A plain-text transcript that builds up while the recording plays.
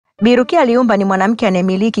Rukia Liumba ni mwanamke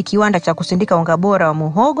anayemiliki kiwanda cha kusindika unga bora wa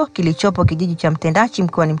muhogo kilichopo kijiji cha Mtendachi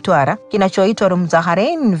Mkoani Mtwara kinachoitwa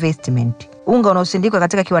Rumzaharain Investment. Unga unaosindikwa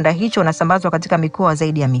katika kiwanda hicho unasambazwa katika mikoa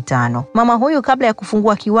zaidi ya 5. Mama huyu kabla ya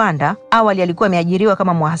kufungua kiwanda, awali alikuwa ameajiriwa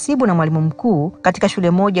kama mhasibu na mwalimu mkuu katika shule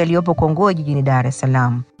moja iliyopo Kongoe jijini Dar es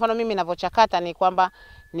Salaam. Mfano mimi ninavyochakata ni kwamba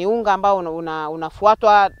ni unga ambao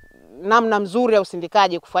unafuatwa namna mzuri ya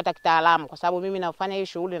usindikaji kufuata kitaalamu, kwa sababu mimi nafanya hii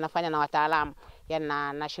shughuli nafanya na wataalamu. Yaani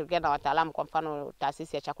nashirikiana na wataalamu, kwa mfano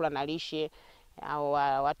taasisi ya chakula na lishe au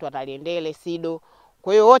watu wanaliendele SIDO.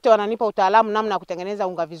 Kwa hiyo wote wananipa utaalamu namna ya kutengeneza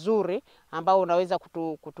unga vizuri ambao unaweza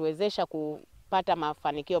kutuwezesha kupata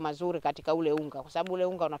mafanikio mazuri katika ule unga, kwa sababu ule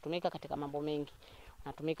unga unatumika katika mambo mengi.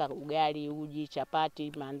 Unatumika ugali, uji,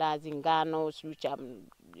 chapati, mandazi, ngano,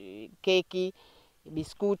 keki,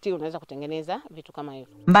 biskuti, unaweza kutengeneza vitu kama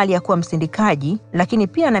hivyo. Mbali ya kuwa msindikaji, lakini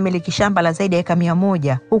pia anamiliki shamba la zaidi ya eka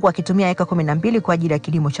 100 huku akitumia eka 12 kwa ajili ya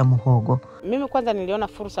kilimo cha muhogo. Mimi kwanza niliona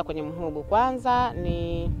fursa kwenye muhogo. Kwanza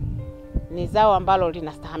ni zao ambalo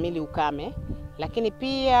linastahimili ukame, lakini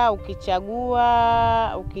pia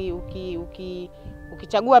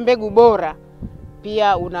ukichagua mbegu bora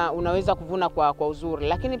pia unaweza kuvuna kwa uzuri.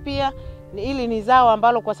 Lakini pia hili ni zao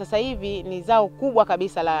ambalo kwa sasa hivi ni zao kubwa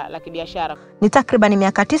kabisa la kibiashara. Ni takriban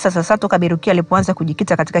miaka 9 sasa toka Rukia alipoanza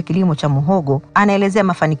kujikita katika kilimo cha muhogo. Anaelezea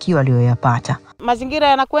mafanikio aliyoyapata. Mazingira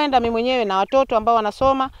yanakwenda, mimi mwenyewe na watoto ambao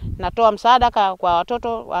wanasoma, natoa msaada kwa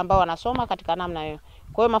watoto ambao wanasoma katika namna hiyo.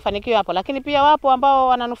 Kwa hiyo mafanikio hapo, lakini pia wapo ambao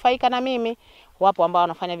wananufaika na mimi, wapo ambao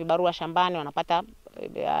wanafanya vibarua shambani, wanapata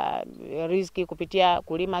riziki kupitia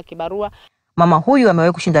kulima kibarua. Mama huyu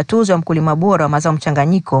amewahi kushinda tuzo ya mkulima bora wa mazao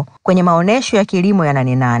mchanganyiko kwenye maonesho ya kilimo ya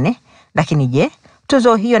 8. Lakini je,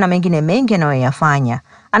 tuzo hiyo na mengine mengi anayoyafanya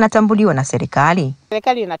anatambuliwa na serikali?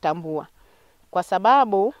 Serikali inatambua kwa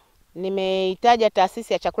sababu nimeitaja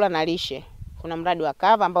taasisi ya chakula na lishe. Kuna mradi wa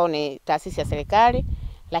Kava ambao ni taasisi ya serikali,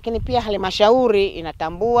 lakini pia halmashauri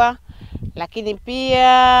inatambua, lakini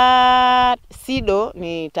pia SIDO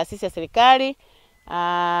ni taasisi ya serikali.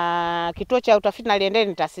 Kituo cha utafiti na liendele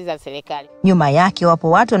ni taasisi za serikali. Nyuma yake wapo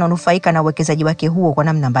watu wanaonufaika na uwekezaji wake huo kwa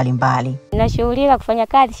namna mbalimbali. Nashughulika kufanya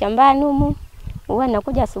kazi shambani humu. Huwa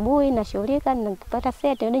nakuja asubuhi, nashughulika, napata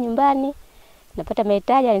seti ndio nyumbani, napata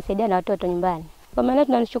mahitaji yanisaidia na watoto nyumbani. Kwa maana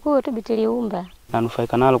tunamshukuru tu Rukia Liumba.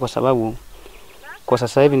 Nanufaika nalo kwa sababu kwa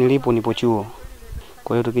sasa hivi nipo chuo.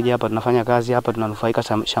 Kwa hiyo tukija hapa tunafanya kazi hapa, tunanufaika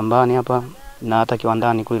shambani hapa na hata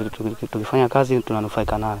kiwandani kule tukifanya kazi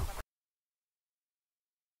tunanufaika nalo.